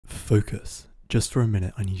Focus. Just for a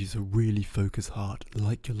minute, I need you to really focus hard,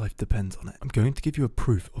 like your life depends on it. I'm going to give you a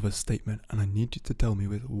proof of a statement, and I need you to tell me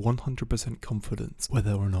with 100% confidence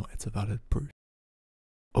whether or not it's a valid proof.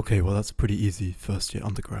 Okay, well that's pretty easy first year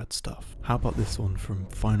undergrad stuff. How about this one from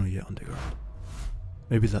final year undergrad?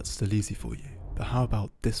 Maybe that's still easy for you. But how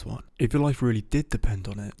about this one? If your life really did depend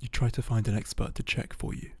on it, you try to find an expert to check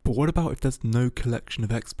for you. But what about if there's no collection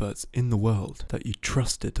of experts in the world that you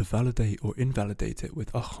trusted to validate or invalidate it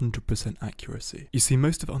with 100% accuracy? You see,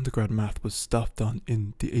 most of undergrad math was stuff done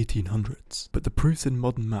in the 1800s, but the proofs in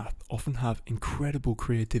modern math often have incredible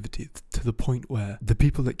creativity to the point where the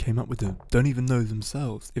people that came up with them don't even know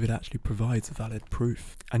themselves if it actually provides a valid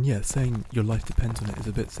proof. And yeah, saying your life depends on it is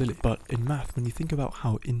a bit silly, but in math, when you think about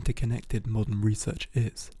how interconnected modern research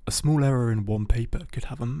is, a small error in one paper could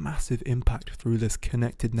have a massive impact through this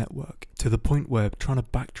connected network, to the point where trying to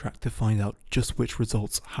backtrack to find out just which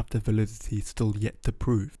results have the validity still yet to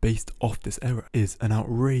prove based off this error is an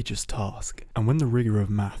outrageous task. And when the rigor of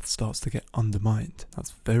math starts to get undermined,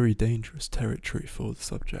 that's very dangerous territory for the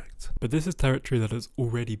subject. But this is territory that has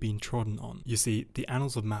already been trodden on. You see, the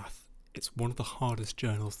Annals of Math, it's one of the hardest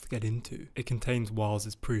journals to get into. It contains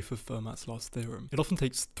Wiles's proof of Fermat's last theorem. It often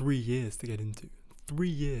takes 3 years to get into. 3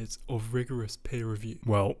 years of rigorous peer review.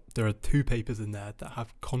 Well, there are 2 papers in there that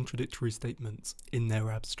have contradictory statements in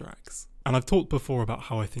their abstracts. And I've talked before about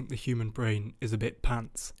how I think the human brain is a bit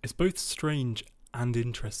pants. It's both strange and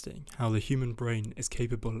interesting how the human brain is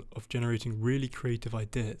capable of generating really creative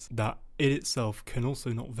ideas that it itself can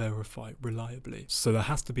also not verify reliably. So there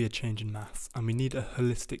has to be a change in maths, and we need a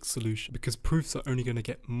holistic solution, because proofs are only going to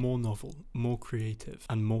get more novel, more creative,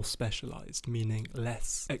 and more specialized, meaning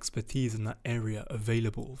less expertise in that area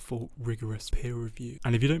available for rigorous peer review.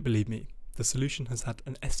 And if you don't believe me, the solution has had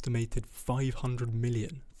an estimated 500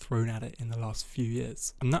 million thrown at it in the last few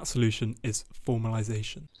years. And that solution is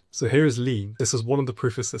formalization. So here is Lean. This is one of the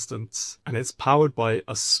proof assistants, and it's powered by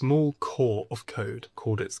a small core of code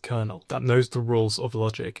called its kernel that knows the rules of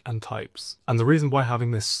logic and types. And the reason why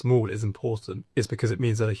having this small is important is because it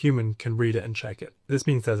means that a human can read it and check it. This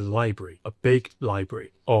means there's a library, a big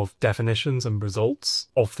library of definitions and results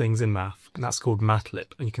of things in math, and that's called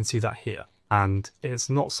Mathlib, and you can see that here. And it's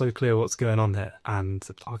not so clear what's going on here, and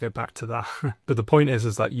I'll get back to that. But the point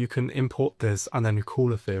is that you can import this and then you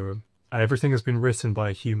call a theorem, and everything has been written by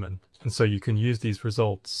a human. And so you can use these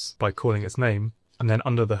results by calling its name, and then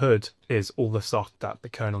under the hood is all the stuff that the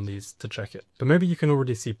kernel needs to check it. But maybe you can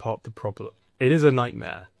already see part of the problem. It is a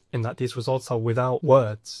nightmare in that these results are without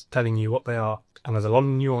words telling you what they are, and there's a lot of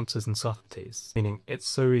nuances and subtleties, meaning it's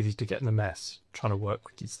so easy to get in a mess trying to work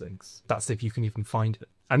with these things. That's if you can even find it.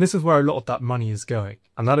 And this is where a lot of that money is going,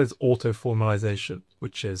 and that is auto-formalization,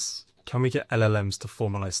 which is, can we get LLMs to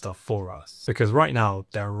formalize stuff for us? Because right now,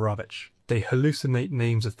 they're rubbish. They hallucinate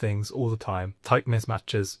names of things all the time, type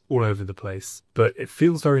mismatches all over the place, but it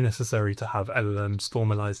feels very necessary to have LLMs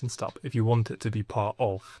formalizing stuff if you want it to be part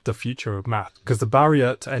of the future of math, because the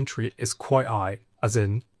barrier to entry is quite high, as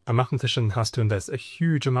in, a mathematician has to invest a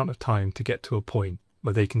huge amount of time to get to a point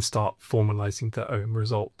where they can start formalizing their own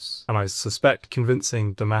results. And I suspect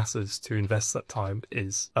convincing the masses to invest that time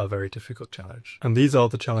is a very difficult challenge. And these are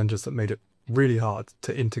the challenges that made it really hard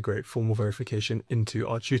to integrate formal verification into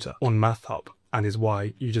our tutor on MathHub, and is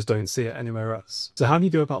why you just don't see it anywhere else. So how do you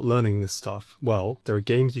go about learning this stuff? Well, there are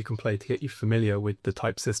games you can play to get you familiar with the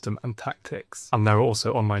type system and tactics, and there are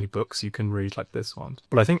also online books you can read like this one.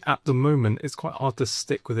 But I think at the moment it's quite hard to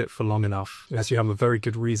stick with it for long enough unless you have a very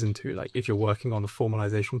good reason to, like if you're working on a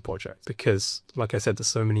formalization project, because like I said, there's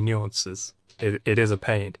so many nuances. It is a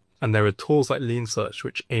pain. And there are tools like LeanSearch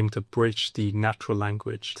which aim to bridge the natural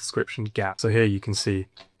language description gap. So here you can see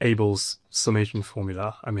Abel's summation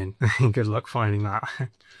formula. I mean, good luck finding that.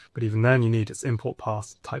 But even then you need its import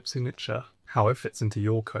path, type signature, how it fits into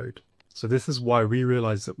your code. So this is why we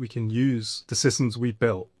realized that we can use the systems we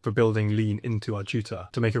built for building Lean into our tutor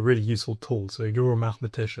to make a really useful tool. So you're a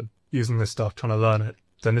mathematician using this stuff, trying to learn it.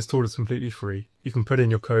 Then this tool is completely free. You can put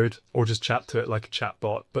in your code or just chat to it like a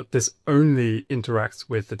chatbot, but this only interacts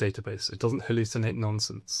with the database. It doesn't hallucinate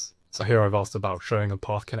nonsense. So here I've asked about showing a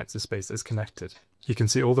path connected space is connected. You can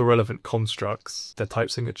see all the relevant constructs, their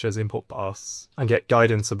type signatures, import paths, and get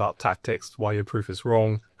guidance about tactics, why your proof is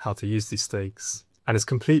wrong, how to use these things. And it's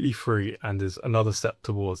completely free and is another step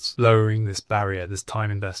towards lowering this barrier, this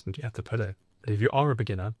time investment you have to put in. But if you are a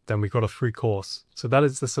beginner, then we've got a free course. So that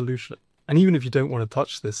is the solution. And even if you don't want to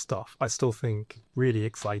touch this stuff, I still think really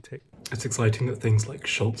exciting. It's exciting that things like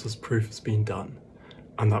Schultz's proof has been done,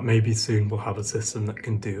 and that maybe soon we'll have a system that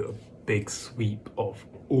can do big sweep of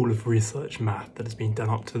all of research math that has been done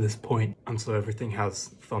up to this point, and so everything has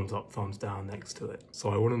thumbs up, thumbs down next to it. So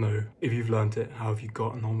I want to know if you've learned it, how have you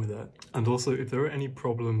gotten on with it, and also if there are any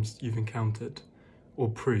problems you've encountered or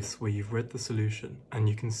proofs where you've read the solution and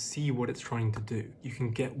you can see what it's trying to do. You can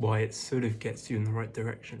get why it sort of gets you in the right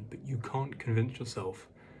direction, but you can't convince yourself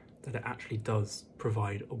that it actually does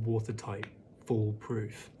provide a watertight full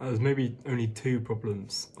proof. There's maybe only 2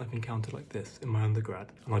 problems I've encountered like this in my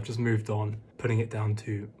undergrad, and I've just moved on, putting it down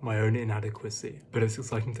to my own inadequacy. But it's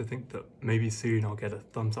exciting to think that maybe soon I'll get a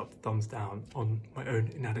thumbs up, thumbs down on my own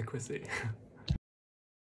inadequacy.